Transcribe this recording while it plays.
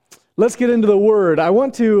Let's get into the Word. I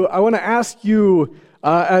want to ask you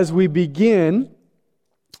as we begin,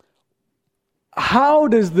 how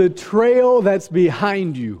does the trail that's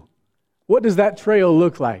behind you, what does that trail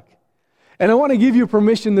look like? And I want to give you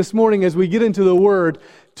permission this morning as we get into the Word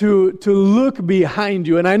to look behind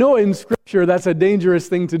you. And I know in Scripture that's a dangerous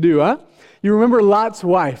thing to do, huh? You remember Lot's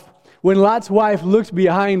wife. When Lot's wife looked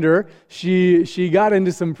behind her, she got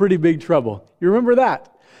into some pretty big trouble. You remember that?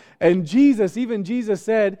 And even Jesus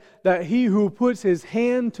said that he who puts his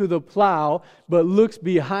hand to the plow but looks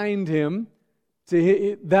behind him,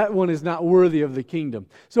 that one is not worthy of the kingdom.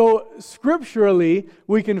 So scripturally,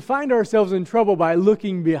 we can find ourselves in trouble by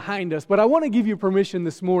looking behind us. But I want to give you permission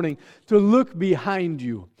this morning to look behind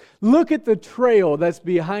you. Look at the trail that's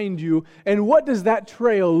behind you, and what does that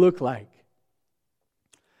trail look like?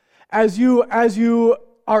 As you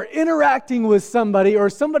are interacting with somebody,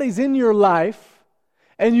 or somebody's in your life,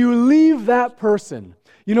 and you leave that person.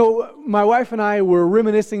 You know, my wife and I were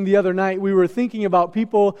reminiscing the other night. We were thinking about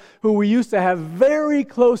people who we used to have very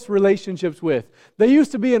close relationships with. They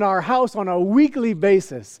used to be in our house on a weekly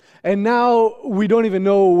basis, and now we don't even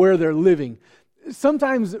know where they're living.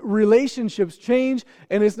 Sometimes relationships change,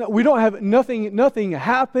 and nothing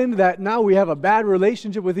happened that now we have a bad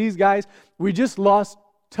relationship with these guys. We just lost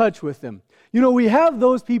touch with them. You know, we have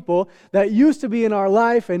those people that used to be in our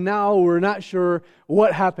life, and now we're not sure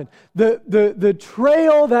what happened. The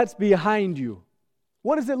trail that's behind you,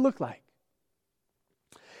 what does it look like?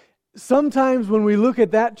 Sometimes when we look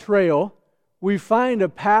at that trail, we find a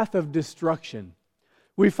path of destruction.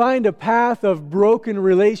 We find a path of broken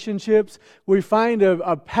relationships. We find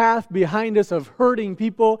a path behind us of hurting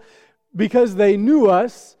people. Because they knew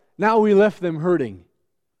us, now we left them hurting.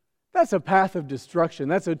 That's a path of destruction.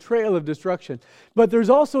 That's a trail of destruction. But there's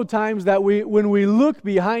also times that when we look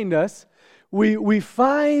behind us, we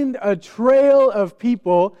find a trail of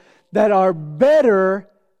people that are better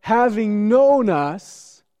having known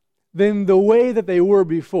us than the way that they were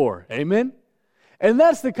before. Amen? And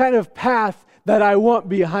that's the kind of path that I want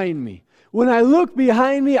behind me. When I look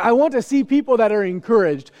behind me, I want to see people that are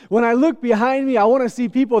encouraged. When I look behind me, I want to see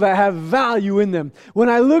people that have value in them. When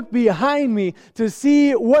I look behind me to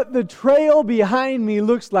see what the trail behind me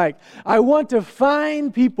looks like, I want to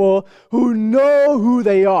find people who know who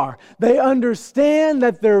they are. They understand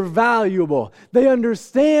that they're valuable. They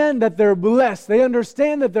understand that they're blessed. They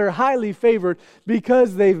understand that they're highly favored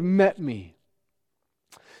because they've met me.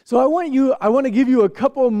 So I want to give you a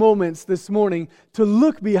couple moments this morning to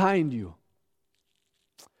look behind you.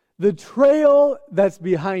 The trail that's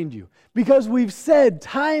behind you. Because we've said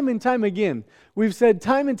time and time again,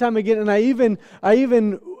 and I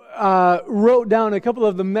even wrote down a couple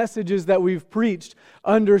of the messages that we've preached,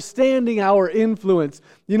 understanding our influence.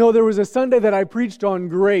 You know, there was a Sunday that I preached on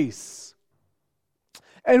grace.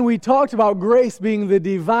 And we talked about grace being the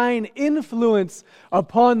divine influence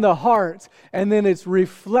upon the heart and then its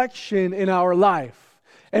reflection in our life.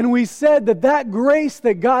 And we said that grace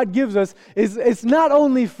that God gives us it's not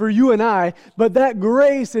only for you and I, but that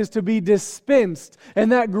grace is to be dispensed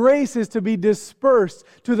and that grace is to be dispersed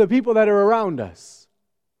to the people that are around us.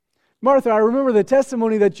 Martha, I remember the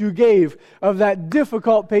testimony that you gave of that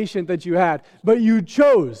difficult patient that you had, but you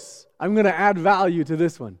chose, I'm going to add value to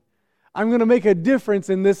this one. I'm going to make a difference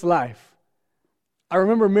in this life. I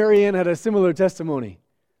remember Marianne had a similar testimony.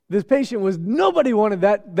 This patient nobody wanted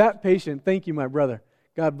that patient. Thank you, my brother.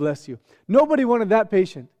 God bless you. Nobody wanted that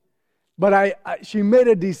patient. But she made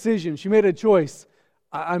a decision. She made a choice.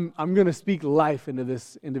 I'm going to speak life into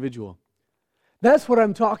this individual. That's what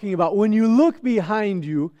I'm talking about. When you look behind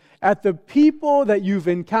you at the people that you've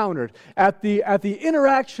encountered, at the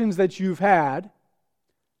interactions that you've had,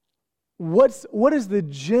 what is the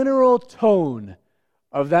general tone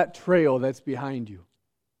of that trail that's behind you?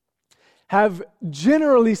 Have,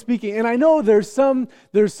 generally speaking, and I know there's some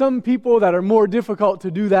people that are more difficult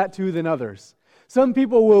to do that to than others. Some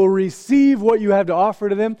people will receive what you have to offer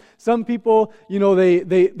to them. Some people, you know,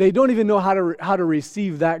 they don't even know how to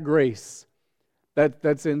receive that grace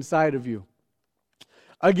that's inside of you.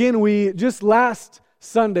 Again, we just last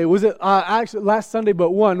Sunday, was it actually last Sunday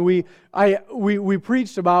but one, we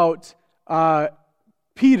preached about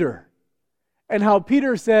Peter and how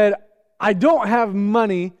Peter said, I don't have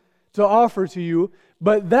money to offer to you,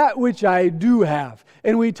 but that which I do have.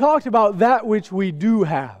 And we talked about that which we do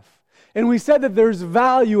have. And we said that there's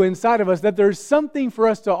value inside of us, that there's something for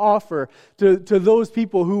us to offer to those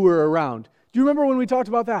people who were around. Do you remember when we talked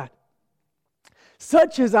about that?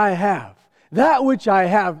 Such as I have, that which I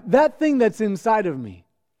have, that thing that's inside of me,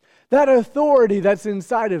 that authority that's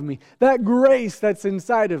inside of me, that grace that's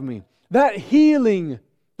inside of me, that healing,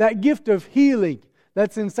 that gift of healing,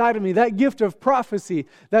 that's inside of me, that gift of prophecy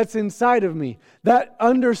that's inside of me, that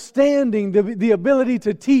understanding, the ability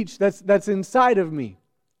to teach that's inside of me.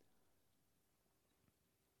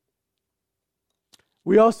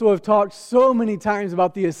 We also have talked so many times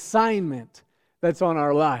about the assignment that's on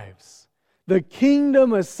our lives. The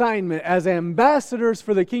kingdom assignment as ambassadors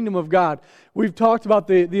for the kingdom of God. We've talked about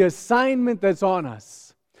the assignment that's on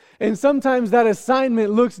us. And sometimes that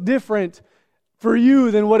assignment looks different for you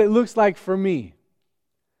than what it looks like for me.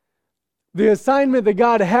 The assignment that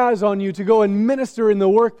God has on you to go and minister in the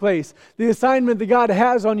workplace, the assignment that God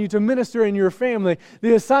has on you to minister in your family,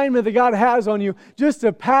 the assignment that God has on you just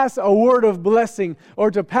to pass a word of blessing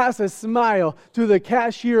or to pass a smile to the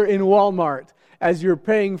cashier in Walmart as you're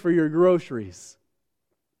paying for your groceries.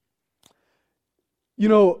 You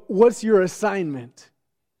know, what's your assignment?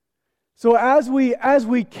 So as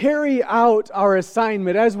we carry out our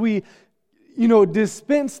assignment, as we,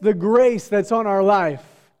 dispense the grace that's on our life,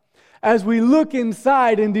 as we look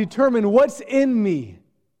inside and determine what's in me,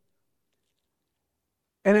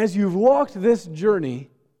 and as you've walked this journey,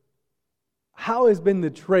 how has been the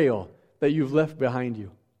trail that you've left behind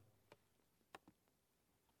you?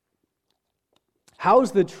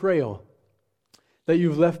 How's the trail that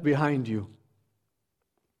you've left behind you?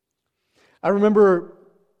 I remember,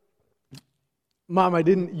 Mom,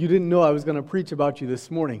 you didn't know I was going to preach about you this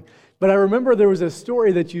morning, but I remember there was a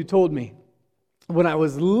story that you told me when I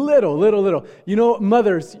was little. You know,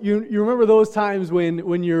 mothers, you remember those times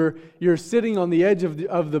when you're sitting on the edge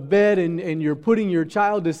of the bed and you're putting your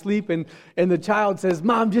child to sleep and the child says,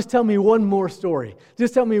 Mom, just tell me one more story.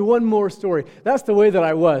 Just tell me one more story. That's the way that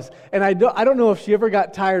I was. And I don't know if she ever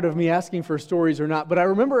got tired of me asking for stories or not, but I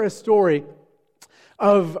remember a story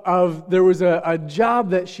of there was a job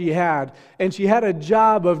that she had, and she had a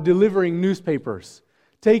job of delivering newspapers.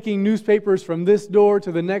 Taking newspapers from this door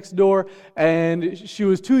to the next door, and she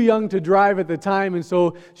was too young to drive at the time, and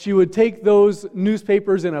so she would take those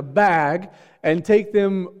newspapers in a bag and take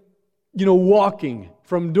them, walking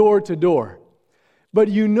from door to door. But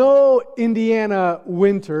Indiana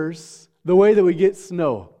winters, the way that we get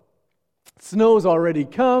snow. Snow's already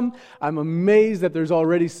come. I'm amazed that there's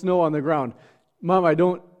already snow on the ground. Mom, I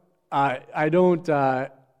don't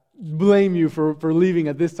blame you for leaving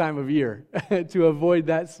at this time of year to avoid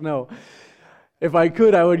that snow. If I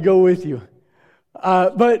could, I would go with you.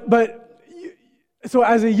 So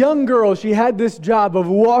as a young girl, she had this job of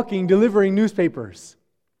walking, delivering newspapers.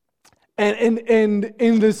 And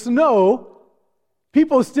in the snow,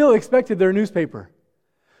 people still expected their newspaper.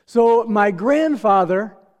 So my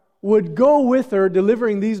grandfather would go with her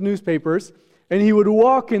delivering these newspapers, and he would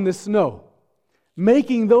walk in the snow,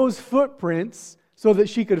 making those footprints so that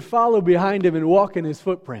she could follow behind him and walk in his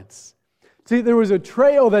footprints. See, there was a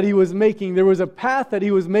trail that he was making, there was a path that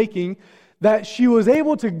he was making that she was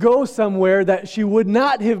able to go somewhere that she would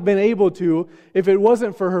not have been able to if it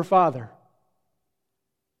wasn't for her father.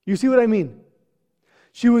 You see what I mean?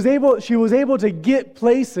 She was able to get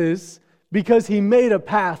places because he made a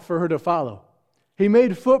path for her to follow. He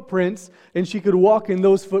made footprints, and she could walk in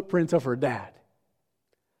those footprints of her dad.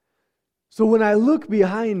 So when I look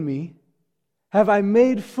behind me, have I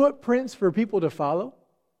made footprints for people to follow?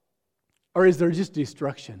 Or is there just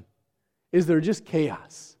destruction? Is there just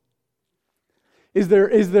chaos? Have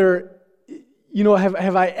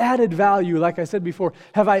I added value, like I said before,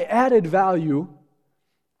 have I added value?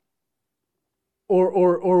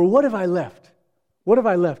 Or what have I left? What have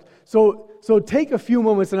I left? So take a few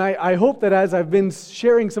moments, and I hope that as I've been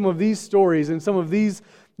sharing some of these stories and some of these,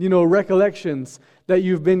 recollections, that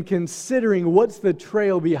you've been considering what's the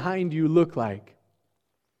trail behind you look like.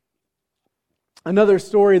 Another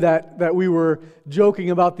story that we were joking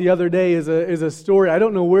about the other day is a story. I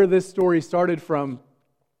don't know where this story started from,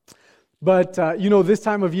 but this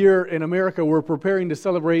time of year in America, we're preparing to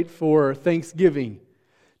celebrate for Thanksgiving.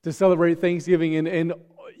 And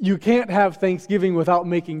you can't have Thanksgiving without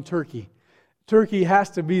making turkey. Turkey has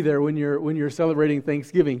to be there when you're celebrating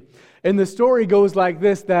Thanksgiving. And the story goes like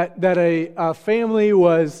this, that a family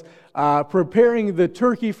was preparing the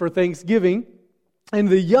turkey for Thanksgiving, and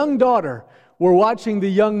the young daughter were watching the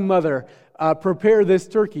young mother prepare this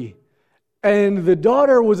turkey. And the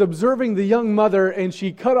daughter was observing the young mother, and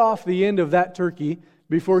she cut off the end of that turkey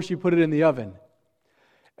before she put it in the oven.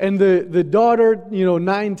 And the daughter,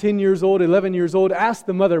 9, 10 years old, 11 years old, asked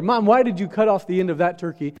the mother, Mom, why did you cut off the end of that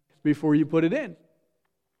turkey before you put it in? And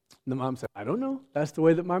the mom said, I don't know. That's the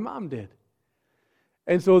way that my mom did.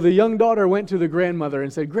 And so the young daughter went to the grandmother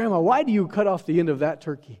and said, Grandma, why do you cut off the end of that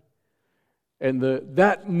turkey? And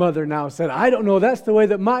that mother now said, I don't know, that's the way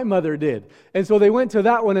that my mother did. And so they went to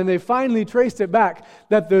that one and they finally traced it back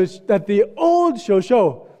that the old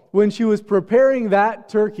Shosho, when she was preparing that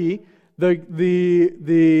turkey, the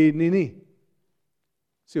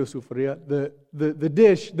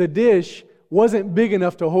dish wasn't big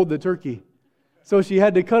enough to hold the turkey. So she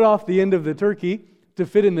had to cut off the end of the turkey to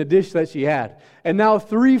fit in the dish that she had. And now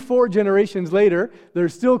 3-4 generations later, they're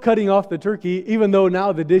still cutting off the turkey, even though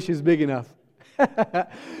now the dish is big enough.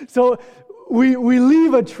 So we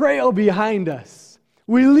leave a trail behind us.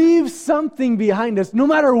 We leave something behind us. No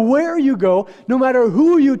matter where you go, no matter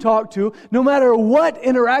who you talk to, no matter what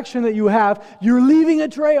interaction that you have, you're leaving a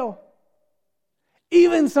trail.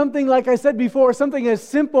 Even something, like I said before, something as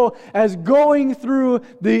simple as going through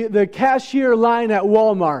the cashier line at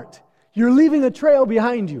Walmart. You're leaving a trail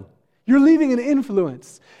behind you. You're leaving an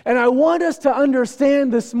influence. And I want us to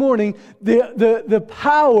understand this morning the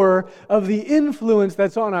power of the influence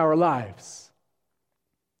that's on our lives.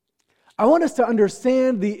 I want us to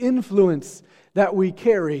understand the influence that we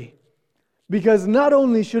carry. Because not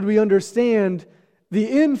only should we understand the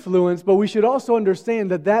influence, but we should also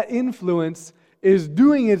understand that influence is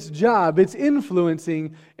doing its job. It's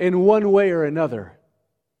influencing in one way or another.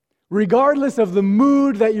 Regardless of the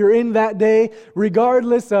mood that you're in that day,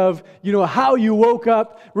 regardless of, how you woke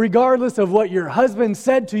up, regardless of what your husband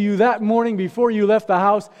said to you that morning before you left the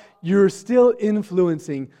house, you're still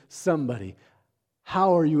influencing somebody.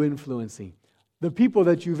 How are you influencing? The people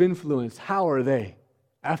that you've influenced, how are they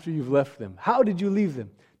after you've left them? How did you leave them?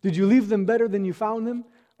 Did you leave them better than you found them?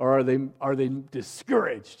 Or are they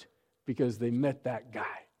discouraged because they met that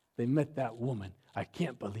guy? They met that woman. I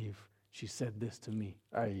can't believe she said this to me.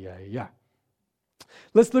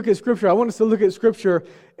 Let's look at Scripture. I want us to look at Scripture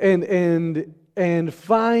and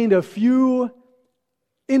find a few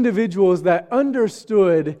individuals that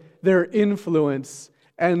understood their influence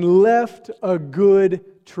and left a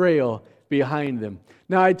good trail behind them.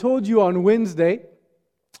 Now, I told you on Wednesday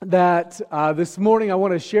that this morning I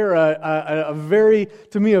want to share a very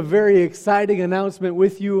exciting announcement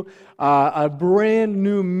with you, a brand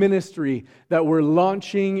new ministry that we're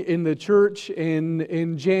launching in the church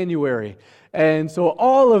in January. And so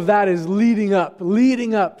all of that is leading up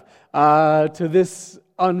to this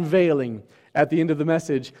unveiling at the end of the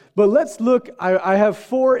message. But let's look, I have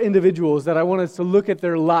 4 individuals that I want us to look at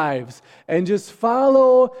their lives and just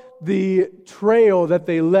follow the trail that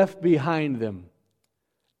they left behind them.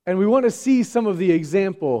 And we want to see some of the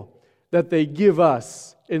example that they give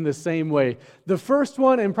us in the same way. The first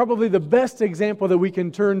one, and probably the best example that we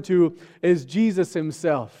can turn to, is Jesus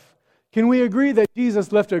himself. Can we agree that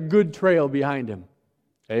Jesus left a good trail behind him?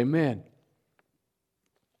 Amen.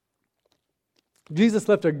 Jesus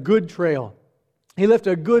left a good trail. He left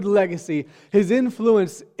a good legacy. His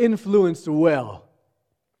influence influenced well.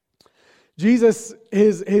 Jesus,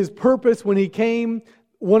 his purpose when he came,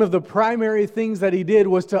 one of the primary things that he did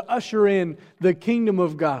was to usher in the kingdom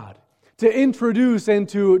of God, to introduce and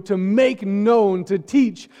to make known, to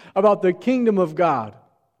teach about the kingdom of God.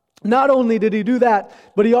 Not only did he do that,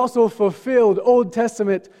 but he also fulfilled Old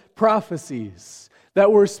Testament prophecies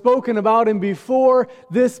that were spoken about him before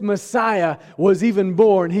this Messiah was even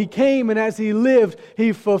born. He came, and as he lived,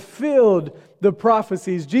 he fulfilled the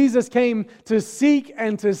prophecies. Jesus came to seek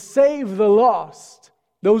and to save the lost.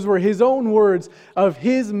 Those were his own words of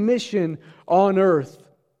his mission on earth.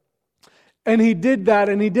 And he did that,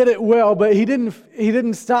 and he did it well, but he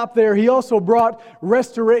didn't stop there. He also brought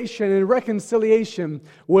restoration and reconciliation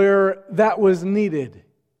where that was needed.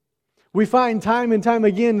 We find time and time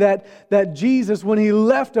again that Jesus, when he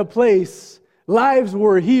left a place, lives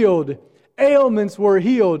were healed, ailments were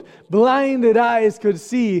healed, blinded eyes could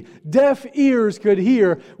see, deaf ears could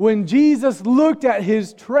hear. When Jesus looked at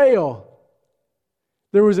his trail,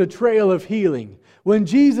 there was a trail of healing. When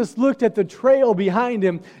Jesus looked at the trail behind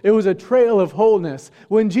him, it was a trail of wholeness.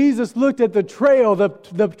 When Jesus looked at the trail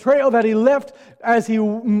that he left as he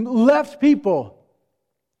left people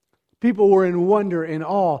were in wonder, in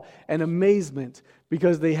awe, and amazement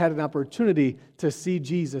because they had an opportunity to see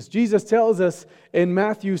Jesus. Jesus tells us in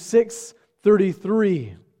Matthew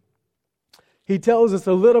 6:33, he tells us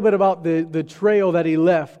a little bit about the trail that he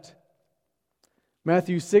left.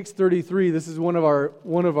 Matthew 6:33, this is one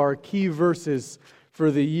of our key verses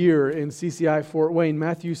for the year in CCI Fort Wayne.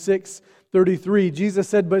 Matthew 6:33, Jesus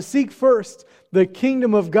said, "But seek first the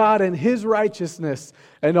kingdom of God and his righteousness,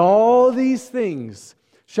 and all these things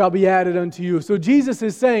shall be added unto you. So Jesus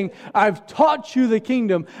is saying, I've taught you the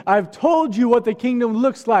kingdom. I've told you what the kingdom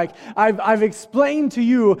looks like. I've explained to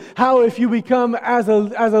you how if you become as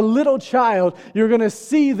a little child, you're going to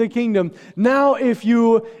see the kingdom. Now if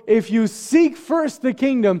you seek first the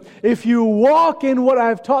kingdom, if you walk in what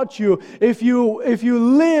I've taught you, if you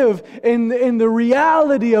live in the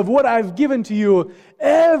reality of what I've given to you,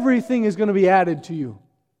 everything is going to be added to you.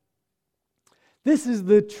 This is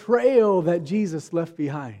the trail that Jesus left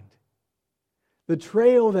behind. The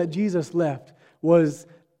trail that Jesus left was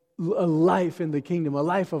a life in the kingdom, a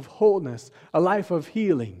life of wholeness, a life of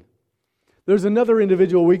healing. There's another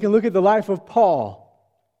individual. We can look at the life of Paul.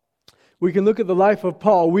 We can look at the life of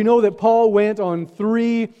Paul. We know that Paul went on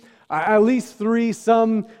at least three,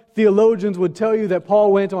 some theologians would tell you that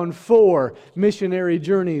Paul went on 4 missionary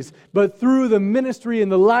journeys. But through the ministry and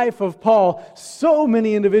the life of Paul, so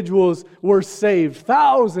many individuals were saved.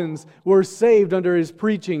 Thousands were saved under his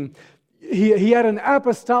preaching. He had an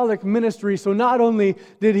apostolic ministry, so not only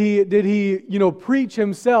did he preach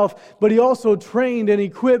himself, but he also trained and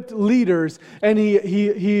equipped leaders, and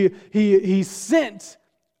he sent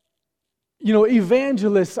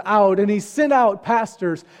evangelists out, and he sent out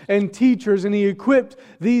pastors and teachers, and he equipped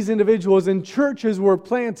these individuals, and churches were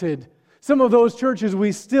planted. Some of those churches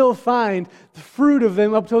we still find the fruit of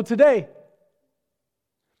them up till today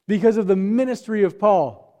because of the ministry of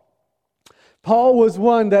Paul. Paul was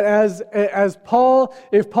one that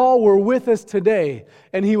if Paul were with us today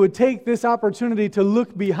and he would take this opportunity to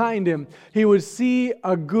look behind him, he would see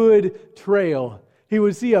a good trail. He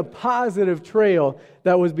would see a positive trail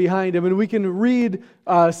that was behind him. And we can read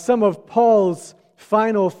some of Paul's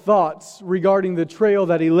final thoughts regarding the trail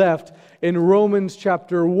that he left in Romans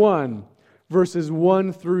chapter 1, verses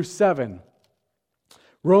 1 through 7.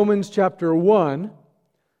 Romans chapter 1,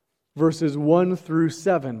 verses 1 through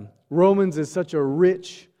 7. Romans is such a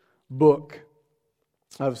rich book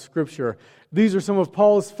of Scripture. These are some of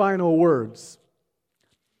Paul's final words.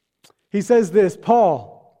 He says this,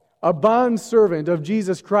 Paul, a bondservant of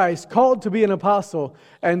Jesus Christ, called to be an apostle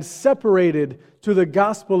and separated to the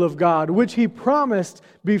gospel of God, which he promised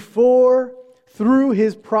before through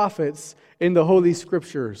his prophets in the Holy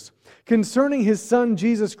Scriptures, concerning his Son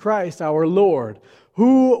Jesus Christ our Lord,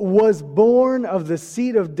 who was born of the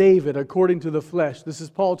seed of David according to the flesh. This is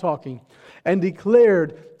Paul talking. And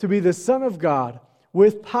declared to be the Son of God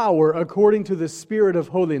with power according to the Spirit of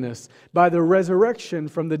holiness by the resurrection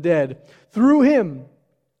from the dead. Through him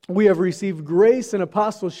we have received grace and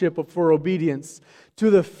apostleship for obedience to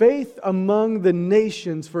the faith among the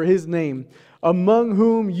nations for his name, among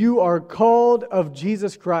whom you are called of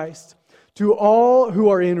Jesus Christ. To all who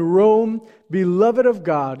are in Rome, beloved of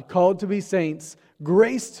God, called to be saints,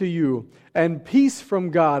 grace to you and peace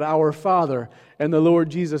from God our Father and the Lord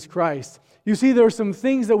Jesus Christ. You see, there are some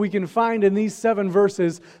things that we can find in these 7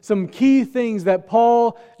 verses, some key things that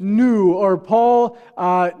Paul knew or Paul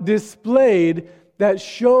displayed that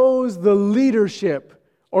shows the leadership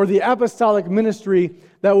or the apostolic ministry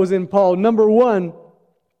that was in Paul. Number 1,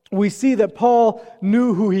 we see that Paul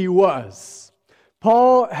knew who he was.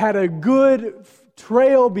 Paul had a good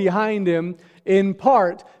trail behind him in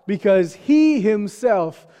part because he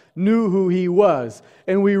himself knew who he was.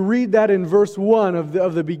 And we read that in verse 1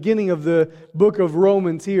 of the beginning of the book of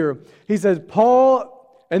Romans here. He says,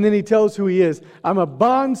 Paul, and then he tells who he is. I'm a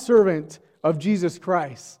bondservant of Jesus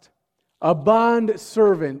Christ. A bond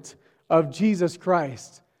servant of Jesus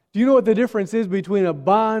Christ. Do you know what the difference is between a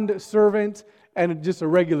bond servant and just a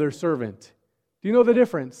regular servant? Do you know the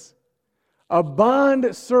difference? A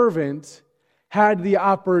bond servant had the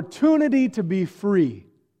opportunity to be free,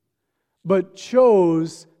 but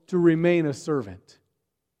chose to remain a servant.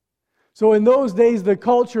 So in those days, the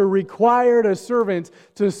culture required a servant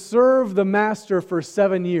to serve the master for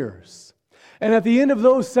 7 years. And at the end of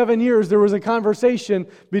those 7 years, there was a conversation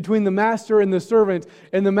between the master and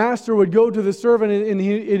the master would go to the servant and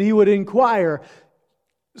he would inquire,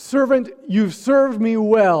 servant, you've served me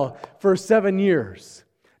well for 7 years.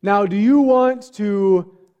 Now, do you want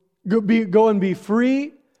to go and be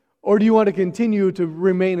free, or do you want to continue to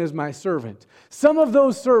remain as my servant? Some of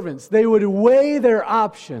those servants, they would weigh their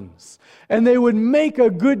options and they would make a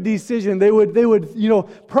good decision. They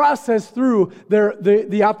would process through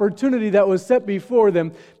the opportunity that was set before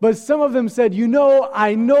them. But some of them said,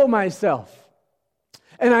 I know myself.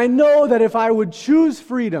 And I know that if I would choose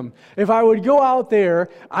freedom, if I would go out there,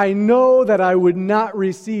 I know that I would not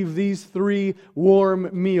receive these 3 warm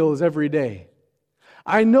meals every day.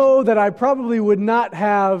 I know that I probably would not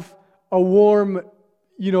have a warm,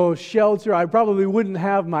 shelter. I probably wouldn't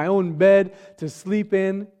have my own bed to sleep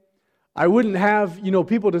in. I wouldn't have,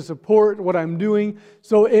 people to support what I'm doing.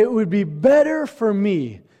 So it would be better for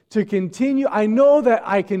me to continue. I know that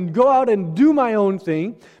I can go out and do my own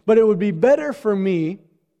thing, but it would be better for me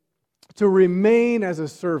to remain as a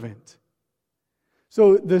servant.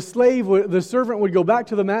 So the servant would go back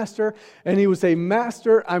to the master and he would say,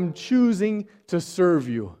 Master, I'm choosing to serve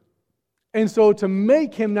you. And so to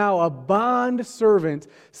make him now a bond servant,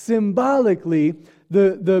 symbolically,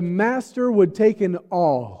 the master would take an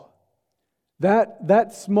awl.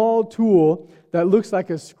 That small tool that looks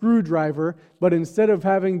like a screwdriver, but instead of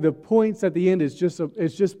having the points at the end, it's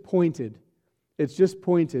just pointed. It's just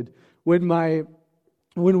pointed. When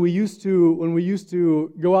we used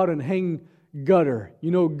to go out and hang gutter,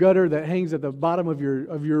 gutter that hangs at the bottom of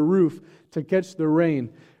your roof to catch the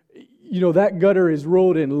rain. That gutter is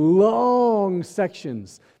rolled in long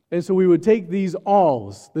sections. And so we would take these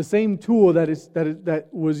awls, the same tool that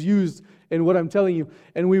was used in what I'm telling you,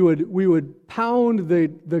 and we would pound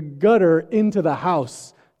the gutter into the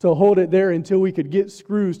house to hold it there until we could get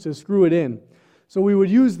screws to screw it in. So we would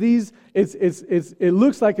use these. It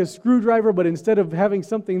looks like a screwdriver, but instead of having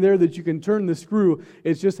something there that you can turn the screw,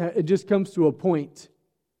 it just comes to a point,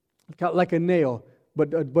 like a nail,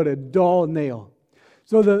 but a dull nail.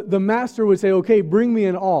 So the master would say, "Okay, bring me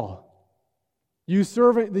an awl. You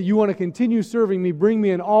servant that you want to continue serving me, bring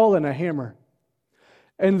me an awl and a hammer."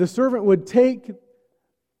 And the servant would take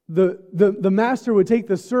the master would take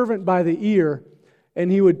the servant by the ear,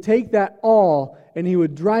 and he would take that awl and he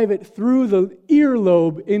would drive it through the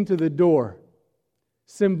earlobe into the door,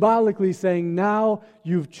 symbolically saying, "Now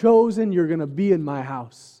you've chosen, you're going to be in my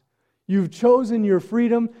house. You've chosen your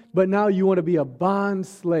freedom, but now you want to be a bond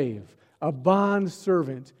slave, a bond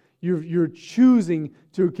servant. You're choosing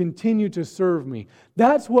to continue to serve me."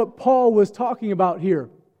 That's what Paul was talking about here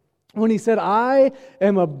when he said, "I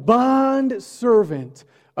am a bond servant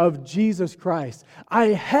of Jesus Christ." I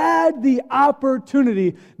had the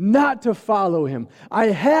opportunity not to follow him. I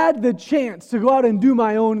had the chance to go out and do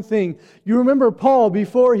my own thing. You remember Paul,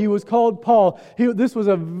 before he was called Paul, this was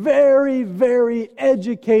a very, very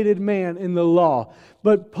educated man in the law.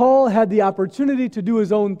 But Paul had the opportunity to do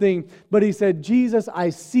his own thing. But he said, "Jesus, I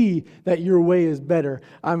see that your way is better.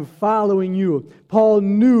 I'm following you." Paul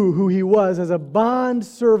knew who he was as a bond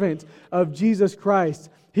servant of Jesus Christ.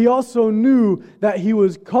 He also knew that he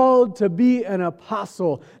was called to be an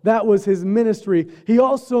apostle. That was his ministry. He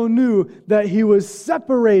also knew that he was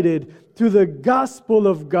separated to the gospel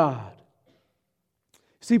of God.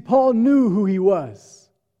 See, Paul knew who he was.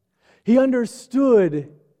 He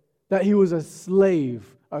understood that he was a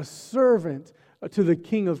slave, a servant to the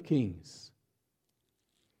King of Kings.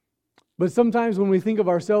 But sometimes when we think of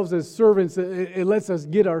ourselves as servants, it lets us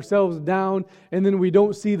get ourselves down, and then we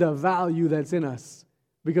don't see the value that's in us,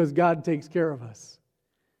 because God takes care of us.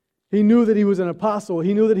 He knew that he was an apostle.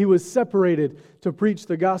 He knew that he was separated to preach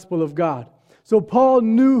the gospel of God. So Paul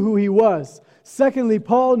knew who he was. Secondly,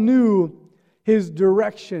 Paul knew his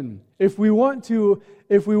direction. If we want to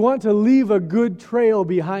leave a good trail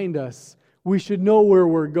behind us, we should know where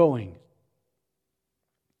we're going.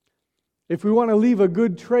 If we want to leave a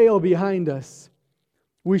good trail behind us,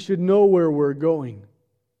 we should know where we're going.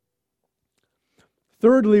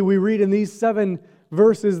 Thirdly, we read in these 7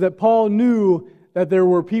 verses that Paul knew that there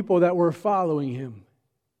were people that were following him.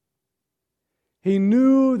 He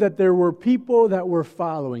knew that there were people that were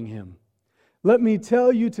following him. Let me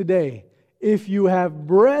tell you today, if you have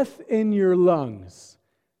breath in your lungs,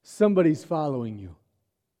 somebody's following you.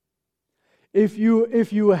 If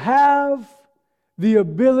you have the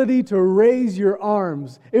ability to raise your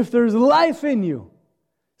arms, if there's life in you,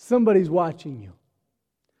 somebody's watching you.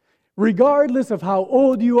 Regardless of how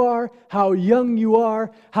old you are, how young you are,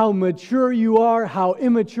 how mature you are, how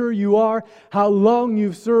immature you are, how long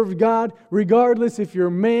you've served God, regardless if you're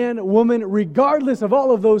man, woman, regardless of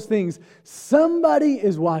all of those things, somebody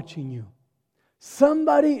is watching you.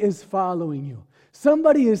 Somebody is following you.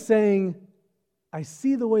 Somebody is saying, "I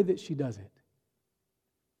see the way that she does it.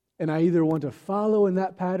 And I either want to follow in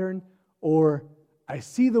that pattern, or I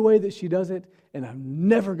see the way that she does it, and I'm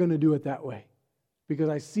never going to do it that way, because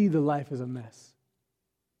I see the life is a mess."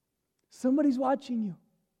 Somebody's watching you.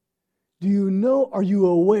 Do you know, are you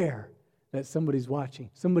aware that somebody's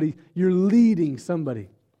watching? You're leading somebody.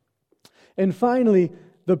 And finally,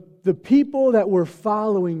 the people that were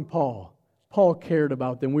following Paul cared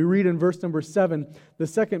about them. We read in verse number 7, the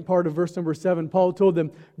second part of verse number 7, Paul told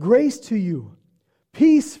them, "Grace to you,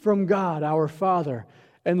 peace from God our Father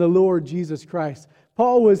and the Lord Jesus Christ."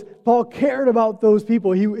 Paul cared about those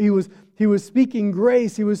people. He was speaking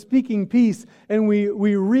grace. He was speaking peace. And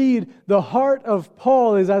we read the heart of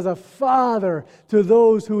Paul is as a father to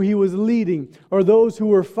those who he was leading or those who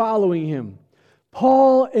were following him.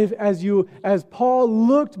 Paul, as Paul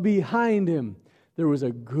looked behind him, there was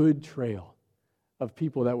a good trail of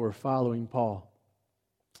people that were following Paul.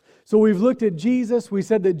 So we've looked at Jesus. We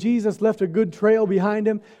said that Jesus left a good trail behind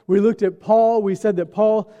him. We looked at Paul. We said that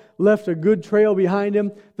Paul left a good trail behind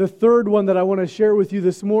him. The third one that I want to share with you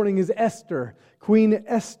this morning is Esther, Queen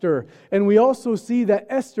Esther. And we also see that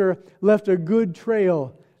Esther left a good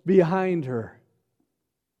trail behind her.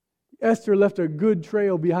 Esther left a good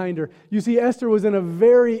trail behind her. You see, Esther was in a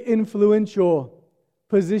very influential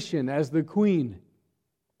position as the queen.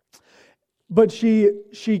 But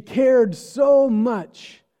she cared so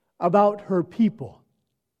much about her people.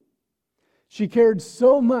 She cared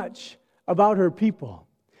so much about her people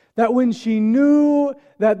that when she knew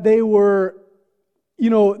that they were,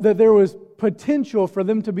 that there was potential for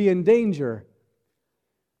them to be in danger,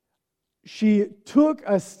 she took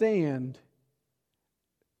a stand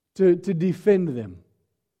to defend them.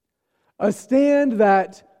 A stand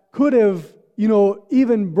that could have,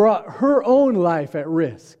 even brought her own life at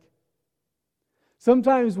risk.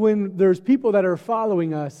 Sometimes when there's people that are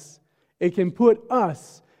following us, it can put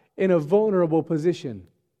us in a vulnerable position.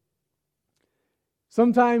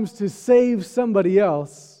 Sometimes to save somebody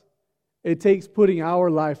else, it takes putting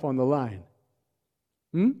our life on the line.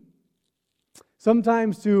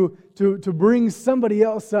 Sometimes to bring somebody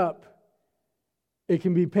else up, it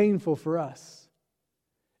can be painful for us.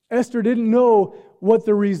 Esther didn't know what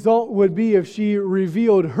the result would be if she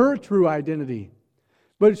revealed her true identity.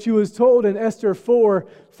 But she was told in Esther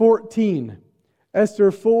 4:14.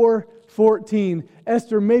 Esther 4:14.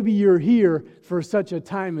 Esther, maybe you're here for such a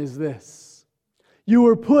time as this. You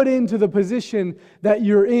were put into the position that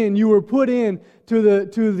you're in. You were put in to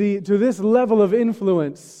this level of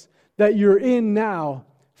influence that you're in now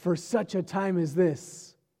for such a time as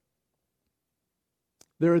this.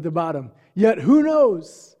 There at the bottom. Yet who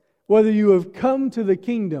knows whether you have come to the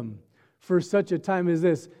kingdom for such a time as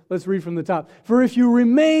this. Let's read from the top. For if you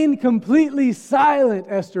remain completely silent,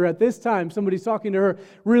 Esther, at this time, somebody's talking to her,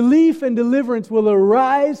 relief and deliverance will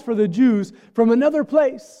arise for the Jews from another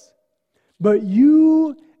place. But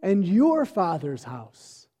you and your father's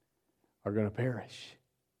house are going to perish.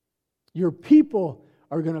 Your people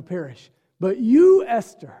are going to perish. But you,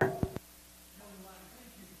 Esther,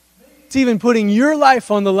 it's even putting your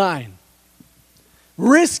life on the line.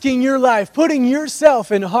 Risking your life, putting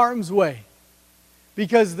yourself in harm's way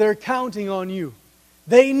because they're counting on you.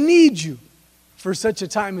 They need you for such a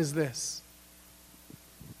time as this.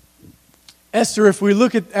 Esther, if we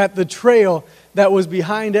look at the trail that was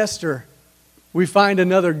behind Esther, we find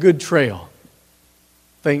another good trail.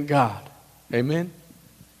 Thank God. Amen?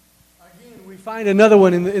 Again, we find another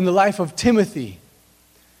one in the life of Timothy.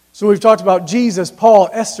 So we've talked about Jesus, Paul,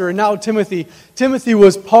 Esther, and now Timothy. Timothy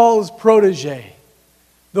was Paul's protege.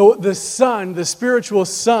 The son, the spiritual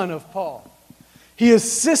son of Paul. He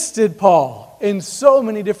assisted Paul in so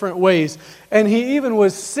many different ways. And he even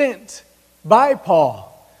was sent by Paul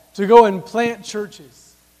to go and plant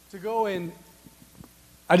churches. To go and...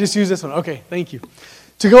 I just use this one. Okay, thank you.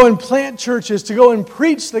 To go and plant churches. To go and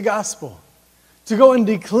preach the gospel. To go and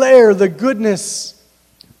declare the goodness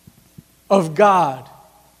of God.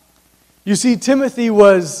 You see, Timothy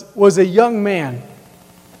was a young man.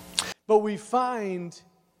 But we find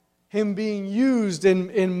him being used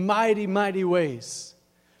in mighty, mighty ways,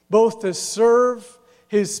 both to serve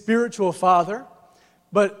his spiritual father,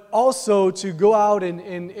 but also to go out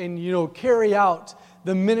and carry out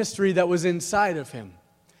the ministry that was inside of him.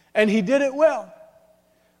 And he did it well.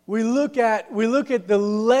 We look at the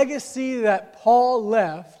legacy that Paul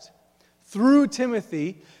left through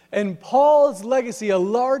Timothy, and Paul's legacy, a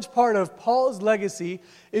large part of Paul's legacy,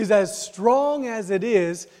 is as strong as it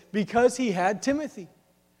is because he had Timothy.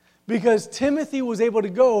 Because Timothy was able to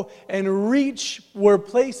go and reach where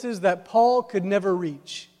places that Paul could never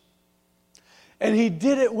reach. And he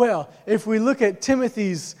did it well. If we look at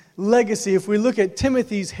Timothy's legacy, if we look at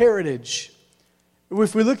Timothy's heritage,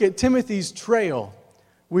 if we look at Timothy's trail,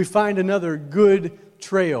 we find another good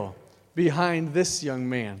trail behind this young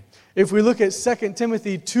man. If we look at 2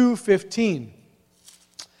 Timothy 2:15,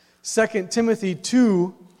 2 Timothy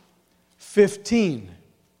 2:15,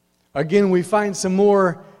 again we find some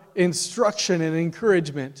more instruction and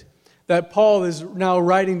encouragement that Paul is now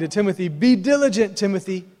writing to Timothy. Be diligent,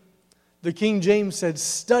 Timothy. The King James said,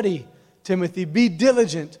 study, Timothy. Be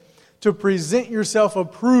diligent to present yourself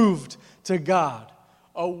approved to God,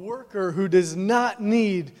 a worker who does not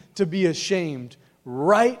need to be ashamed,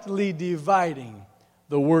 rightly dividing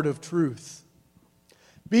the word of truth.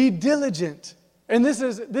 Be diligent. And this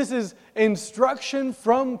is instruction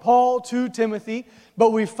from Paul to Timothy,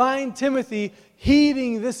 but we find Timothy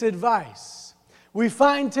heeding this advice. We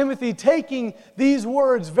find Timothy taking these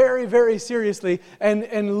words very, very seriously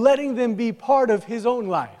and letting them be part of his own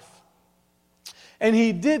life. And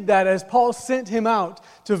he did that as Paul sent him out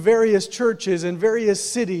to various churches and various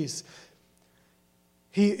cities.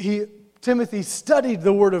 Timothy studied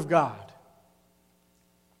the Word of God.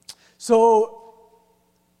 So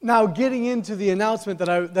now getting into the announcement that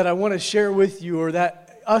I want to share with you, or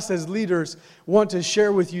that us as leaders want to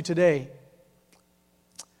share with you today.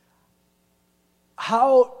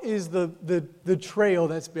 How is the trail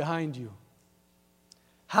that's behind you?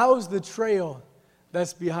 How's the trail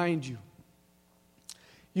that's behind you?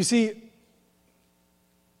 You see,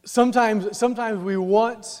 sometimes we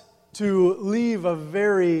want to leave a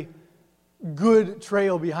very good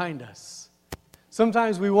trail behind us.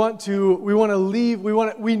 Sometimes we know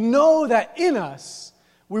that in us,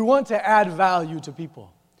 we want to add value to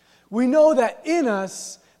people. We know that in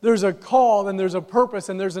us, there's a call and there's a purpose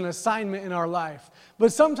and there's an assignment in our life.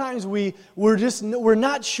 But sometimes we're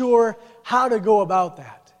not sure how to go about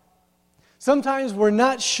that. Sometimes we're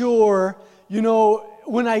not sure,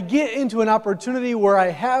 when I get into an opportunity where I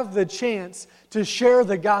have the chance to share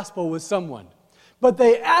the gospel with someone, but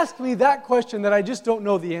they ask me that question that I just don't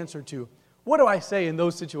know the answer to. What do I say in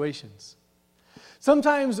those situations?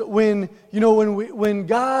 Sometimes when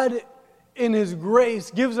God in His grace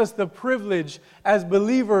gives us the privilege as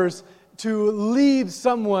believers to lead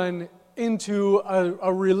someone into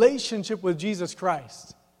a relationship with Jesus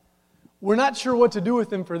Christ, we're not sure what to do with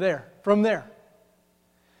them from there.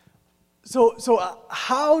 So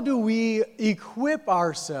how do we equip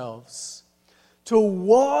ourselves to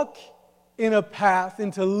walk in a path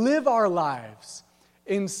and to live our lives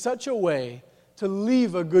in such a way to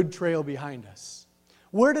leave a good trail behind us?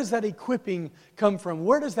 Where does that equipping come from?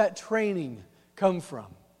 Where does that training come from?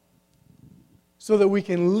 So that we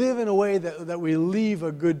can live in a way that we leave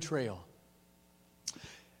a good trail.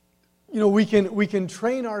 We can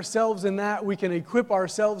train ourselves in that, we can equip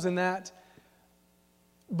ourselves in that,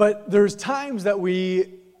 but there's times that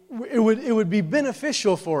it would be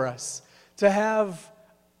beneficial for us to have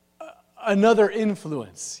another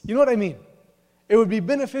influence. You know what I mean? It would be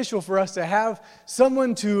beneficial for us to have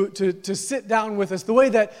someone to sit down with us the way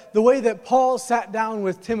that Paul sat down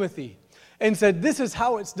with Timothy and said, this is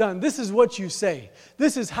how it's done. This is what you say.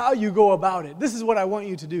 This is how you go about it. This is what I want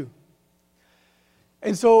you to do.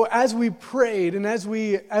 And so as we prayed and as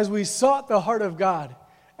we sought the heart of God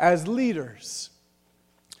as leaders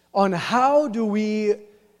on how do we,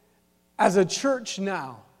 as a church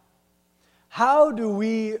now, how do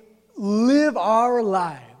we live our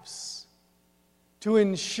lives to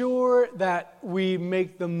ensure that we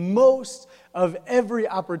make the most of every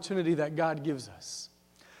opportunity that God gives us?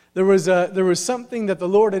 There was something that the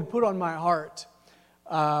Lord had put on my heart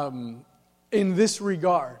in this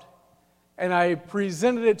regard. And I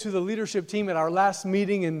presented it to the leadership team at our last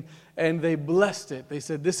meeting, and they blessed it. They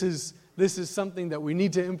said, this is something that we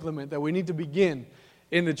need to implement, that we need to begin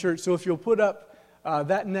in the church. So if you'll put up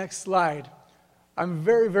that next slide, I'm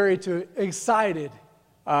very, very excited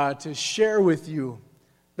to share with you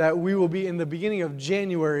that we will be in the beginning of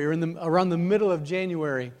January, or around the middle of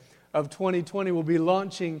January of 2020, we'll be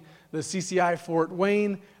launching the CCI Fort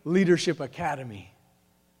Wayne Leadership Academy.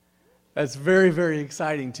 That's very, very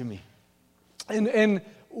exciting to me. And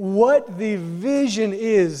what the vision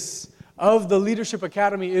is of the Leadership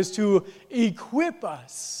Academy is to equip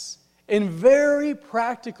us in very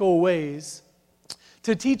practical ways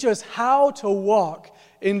to teach us how to walk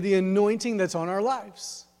in the anointing that's on our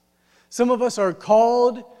lives. Some of us are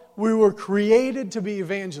called, we were created to be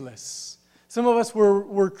evangelists. Some of us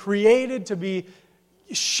were created to be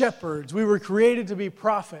shepherds. We were created to be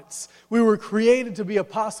prophets. We were created to be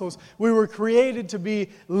apostles. We were created to be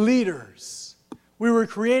leaders. We were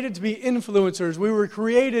created to be influencers. We were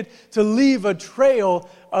created to leave a trail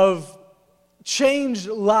of changed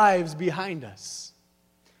lives behind us.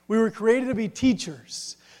 We were created to be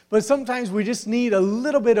teachers. But sometimes we just need a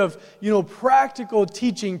little bit of, practical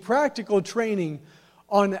teaching, practical training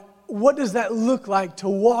on what does that look like to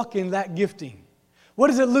walk in that gifting? What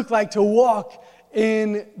does it look like to walk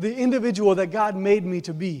in the individual that God made me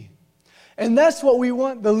to be? And that's what we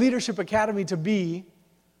want the Leadership Academy to be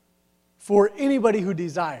for anybody who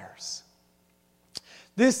desires.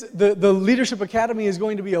 The Leadership Academy is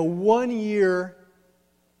going to be a 1-year,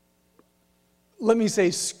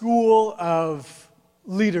 school of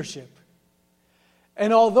leadership.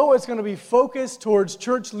 And although it's going to be focused towards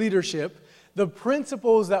church leadership, The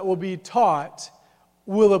principles that will be taught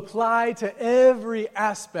will apply to every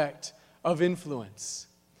aspect of influence.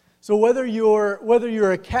 So whether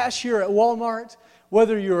you're a cashier at Walmart,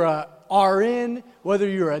 whether you're a RN, whether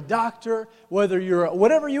you're a doctor,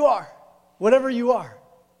 whatever you are,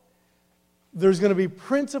 there's going to be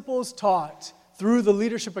principles taught through the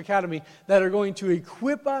Leadership Academy that are going to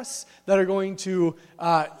equip us, that are going to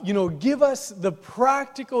give us the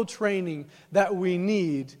practical training that we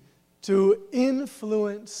need to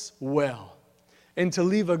influence well and to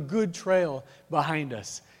leave a good trail behind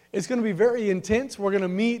us. It's going to be very intense. We're going to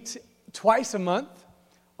meet twice a month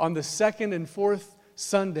on the second and fourth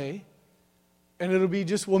Sunday. And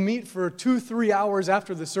we'll meet for 2-3 hours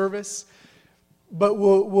after the service. But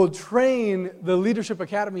we'll train the Leadership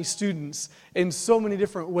Academy students in so many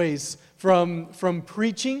different ways. From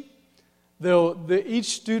preaching, each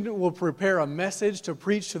student will prepare a message to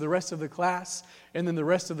preach to the rest of the class. And then the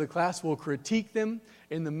rest of the class will critique them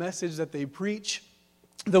in the message that they preach.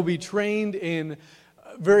 They'll be trained in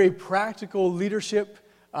very practical leadership,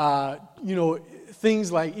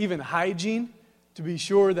 things like even hygiene, to be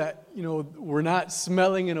sure that, we're not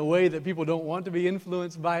smelling in a way that people don't want to be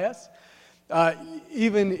influenced by us.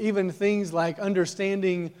 Even things like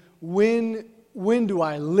understanding when do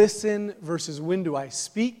I listen versus when do I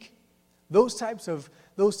speak. Those types of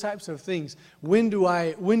things. When do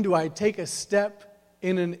I take a step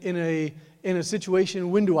in a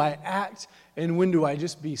situation? When do I act? And when do I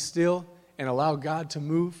just be still and allow God to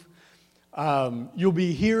move? You'll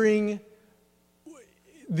be hearing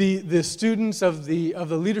the students of the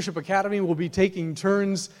Leadership Academy will be taking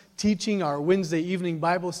turns teaching our Wednesday evening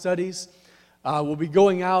Bible studies. We'll be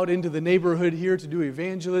going out into the neighborhood here to do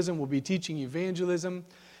evangelism. We'll be teaching evangelism.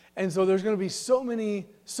 And so there's going to be so many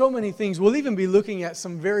things. We'll even be looking at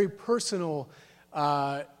some very personal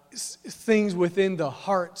things within the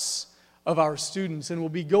hearts of our students. And we'll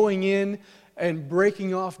be going in and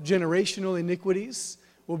breaking off generational iniquities.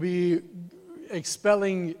 We'll be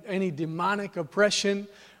expelling any demonic oppression.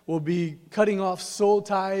 We'll be cutting off soul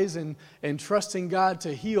ties and trusting God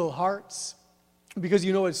to heal hearts. Because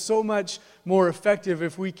it's so much more effective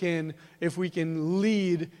if we can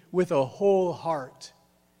lead with a whole heart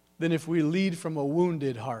than if we lead from a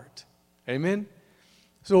wounded heart. Amen?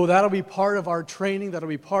 So that'll be part of our training. That'll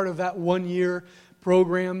be part of that 1-year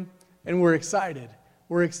program. And we're excited.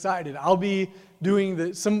 We're excited. I'll be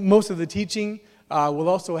doing most of the teaching. We'll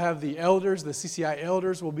also have the elders, the CCI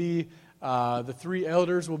elders will be, the 3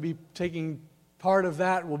 elders will be taking part of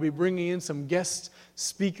that. We'll be bringing in some guest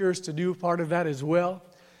speakers to do part of that as well.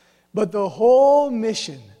 But the whole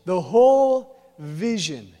mission, the whole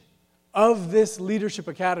vision of this Leadership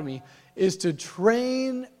Academy is to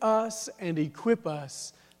train us and equip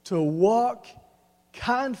us to walk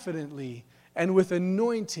confidently and with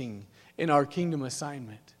anointing in our kingdom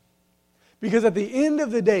assignment. Because at the end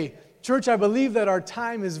of the day, church, I believe that our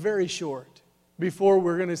time is very short before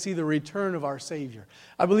we're going to see the return of our Savior.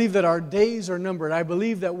 I believe that our days are numbered. I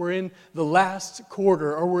believe that we're in the last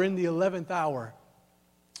quarter or we're in the 11th hour.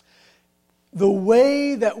 The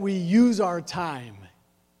way that we use our time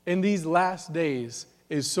in these last days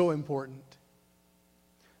is so important.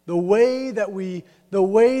 The way that we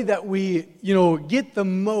get the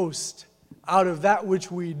most out of that which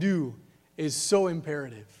we do is so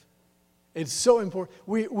imperative. It's so important.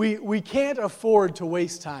 We can't afford to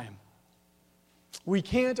waste time. We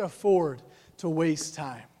can't afford to waste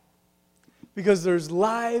time. Because there's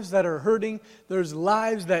lives that are hurting. There's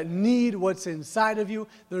lives that need what's inside of you.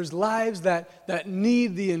 There's lives that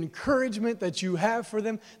need the encouragement that you have for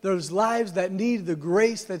them. There's lives that need the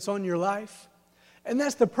grace that's on your life. And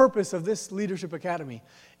that's the purpose of this Leadership Academy,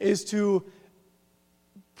 is to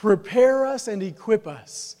prepare us and equip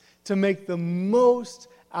us to make the most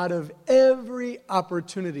out of every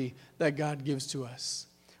opportunity that God gives to us.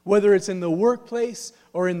 Whether it's in the workplace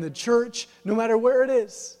or in the church, no matter where it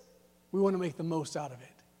is, we want to make the most out of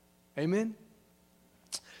it. Amen?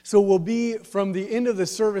 So we'll be, from the end of the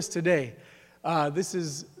service today,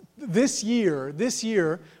 this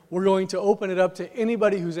year, we're going to open it up to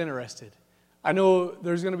anybody who's interested. I know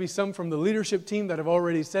there's going to be some from the leadership team that have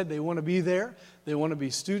already said they want to be there. They want to be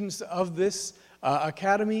students of this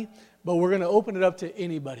academy, but we're going to open it up to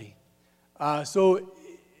anybody. So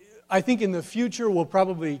I think in the future we'll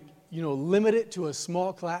probably, limit it to a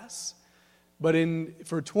small class. But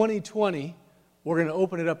for 2020, we're going to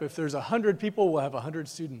open it up. If there's 100 people, we'll have 100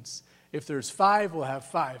 students. If there's 5, we'll have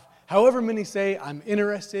 5. However many say, I'm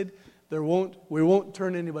interested, we won't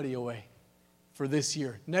turn anybody away for this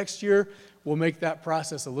year. Next year, we'll make that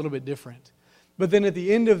process a little bit different. But then at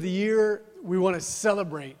the end of the year, we want to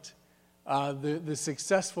celebrate the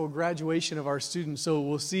successful graduation of our students.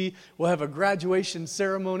 So we'll have a graduation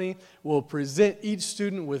ceremony. We'll present each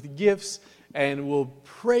student with gifts, and we'll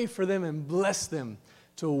pray for them and bless them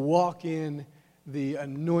to walk in the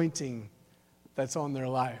anointing that's on their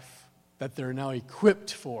life, that they're now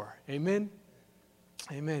equipped for. Amen?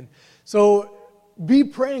 Amen. So be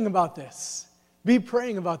praying about this. Be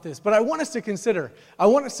praying about this. But I want us to consider,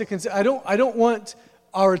 I don't want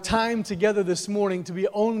our time together this morning to be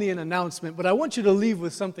only an announcement, but I want you to leave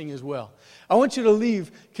with something as well. I want you to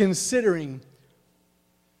leave considering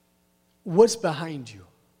what's behind you.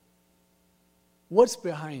 What's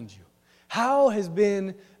behind you? How has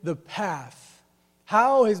been the path?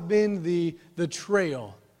 How has been the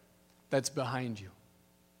trail that's behind you?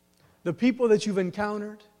 The people that you've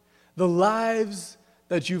encountered, the lives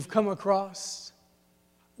that you've come across,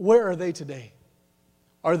 where are they today?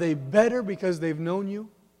 Are they better because they've known you?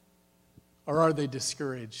 Or are they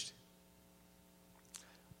discouraged?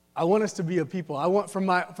 I want us to be a people. I want for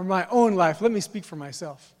my own life, let me speak for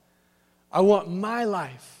myself. I want my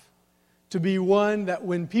life to be one that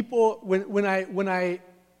when I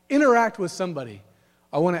interact with somebody,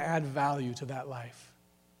 I want to add value to that life.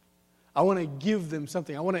 I want to give them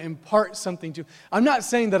something. I want to impart something to. I'm not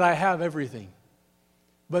saying that I have everything,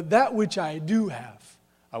 but that which I do have,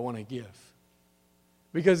 I want to give.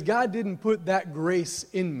 Because God didn't put that grace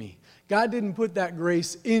in me. God didn't put that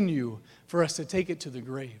grace in you for us to take it to the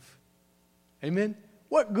grave. Amen?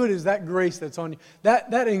 What good is that grace that's on you?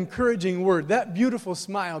 That encouraging word, that beautiful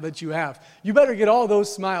smile that you have. You better get all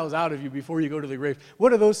those smiles out of you before you go to the grave.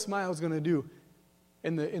 What are those smiles going to do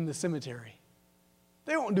in the cemetery?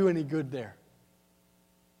 They won't do any good there.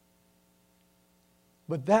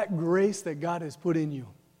 But that grace that God has put in you,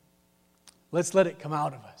 let's let it come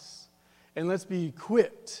out of us. And let's be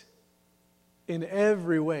equipped in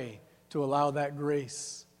every way to allow that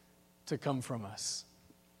grace to come from us.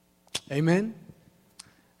 Amen?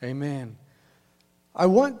 Amen. I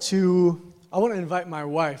want to invite my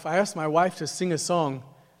wife. I asked my wife to sing a song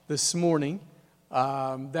this morning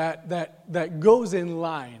that goes in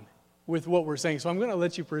line with what we're saying. So I'm going to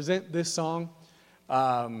let you present this song,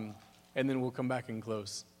 and then we'll come back and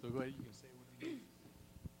close. So go ahead, you can say what you need.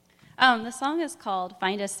 The song is called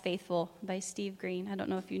Find Us Faithful by Steve Green. I don't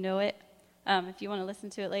know if you know it. If you want to listen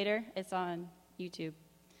to it later, it's on YouTube,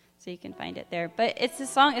 so you can find it there. But it's a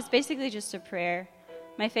song, it's basically just a prayer.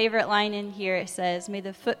 My favorite line in here, it says, "May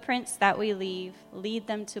the footprints that we leave lead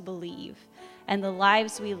them to believe, and the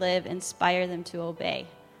lives we live inspire them to obey."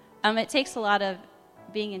 It takes a lot of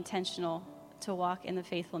being intentional to walk in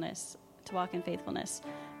faithfulness.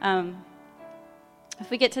 If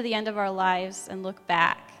we get to the end of our lives and look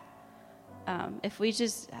back, if we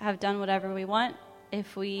just have done whatever we want,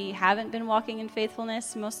 if we haven't been walking in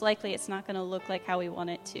faithfulness, most likely it's not going to look like how we want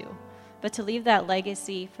it to. But to leave that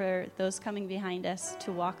legacy for those coming behind us,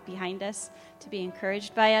 to walk behind us, to be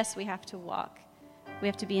encouraged by us, we have to walk. We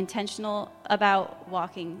have to be intentional about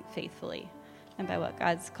walking faithfully and by what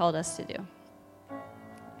God's called us to do.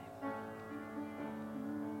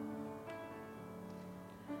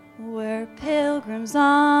 We're pilgrims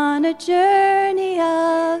on a journey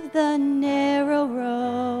of the narrow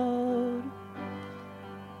road,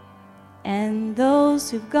 and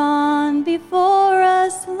those who've gone before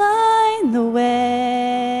us line the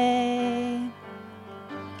way,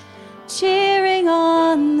 cheering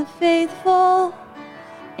on the faithful,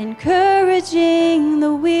 encouraging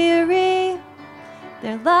the weary.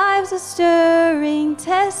 Their lives a stirring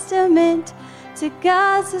testament to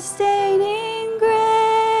God's sustaining grace.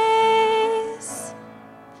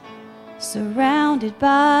 Surrounded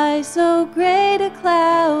by so great a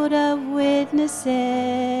cloud of witnesses,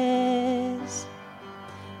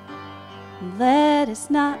 let us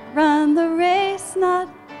run the race not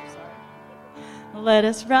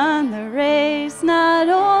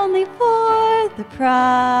only for the prize,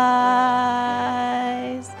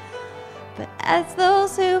 but as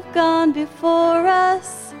those who've gone before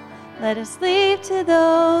us, let us leave to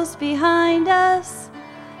those behind us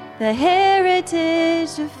the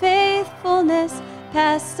heritage of faithfulness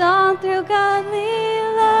passed on through godly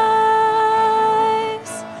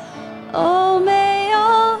lives. Oh, may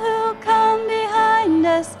all who come behind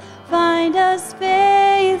us find us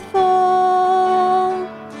faithful.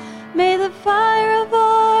 May the fire of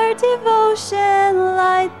our devotion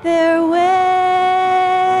light their way.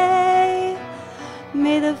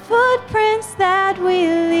 May the footprints that we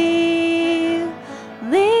leave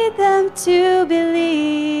lead them to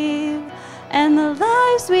believe, and the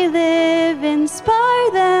lives we live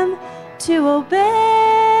inspire them to obey.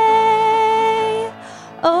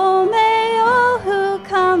 Oh, may all who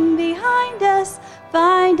come behind us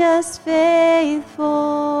find find us faithful.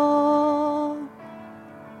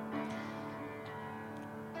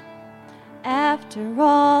 After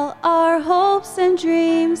all, our hopes and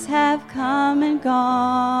dreams have come and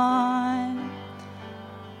gone,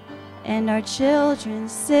 and our children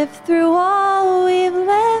sift through all we've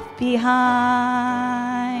left behind.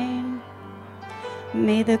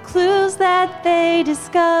 May the clues that they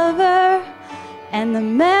discover and the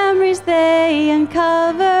memories they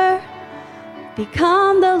uncover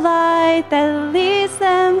become the light that leads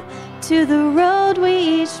them to the road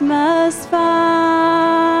we each must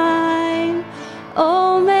find.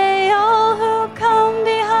 Oh, may all who come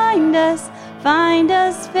behind us find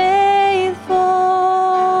us faithful.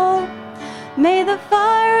 May the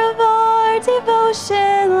fire of our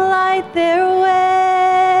devotion light their way.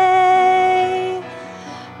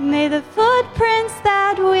 May the footprints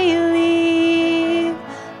that we leave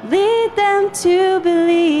lead them to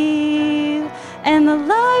believe, and the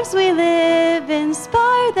lives we live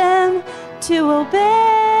inspire them to obey.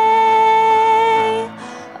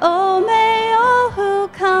 Oh, may all who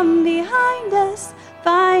come behind us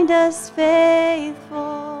find us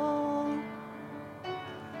faithful.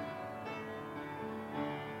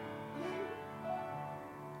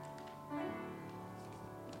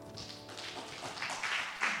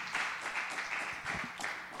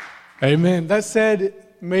 Amen. That said,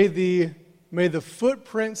 may the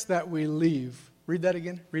footprints that we leave. Read that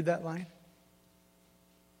again. Read that line.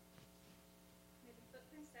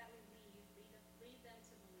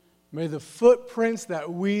 May the footprints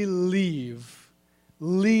that we leave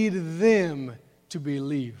lead them to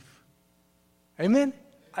believe. Amen?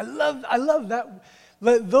 I love that.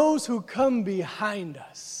 Let those who come behind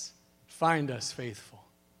us find us faithful.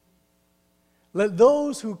 Let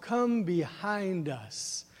those who come behind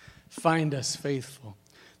us find us faithful.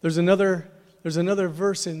 There's another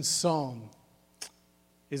verse in Psalm.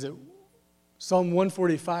 Is it Psalm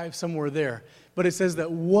 145, somewhere there? But it says that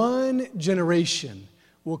one generation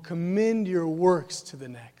will commend your works to the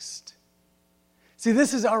next. See,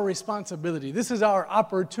 this is our responsibility. This is our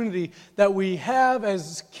opportunity that we have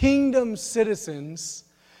as kingdom citizens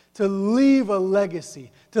to leave a legacy,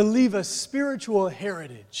 to leave a spiritual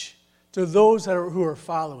heritage to those who are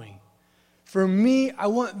following. For me, I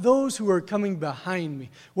want those who are coming behind me,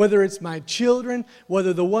 whether it's my children,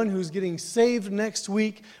 whether the one who's getting saved next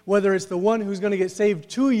week, whether it's the one who's going to get saved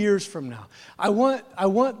 2 years from now. I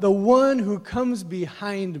want the one who comes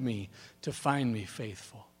behind me to find me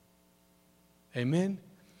faithful. Amen?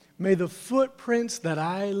 May the footprints that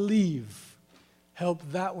I leave help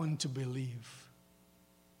that one to believe.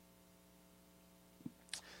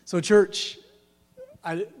 So, church,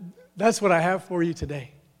 that's what I have for you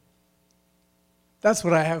today. That's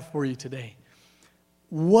what I have for you today.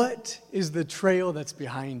 What is the trail that's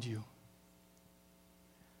behind you?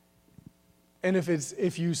 And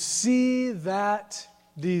if you see that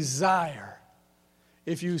desire,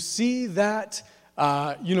 if you see that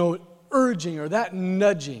urging or that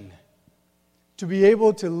nudging to be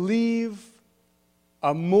able to leave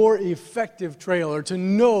a more effective trail, or to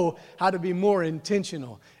know how to be more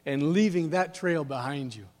intentional in leaving that trail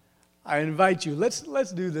behind you, I invite you,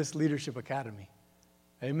 let's do this Leadership Academy.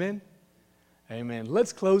 Amen? Amen.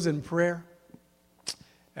 Let's close in prayer.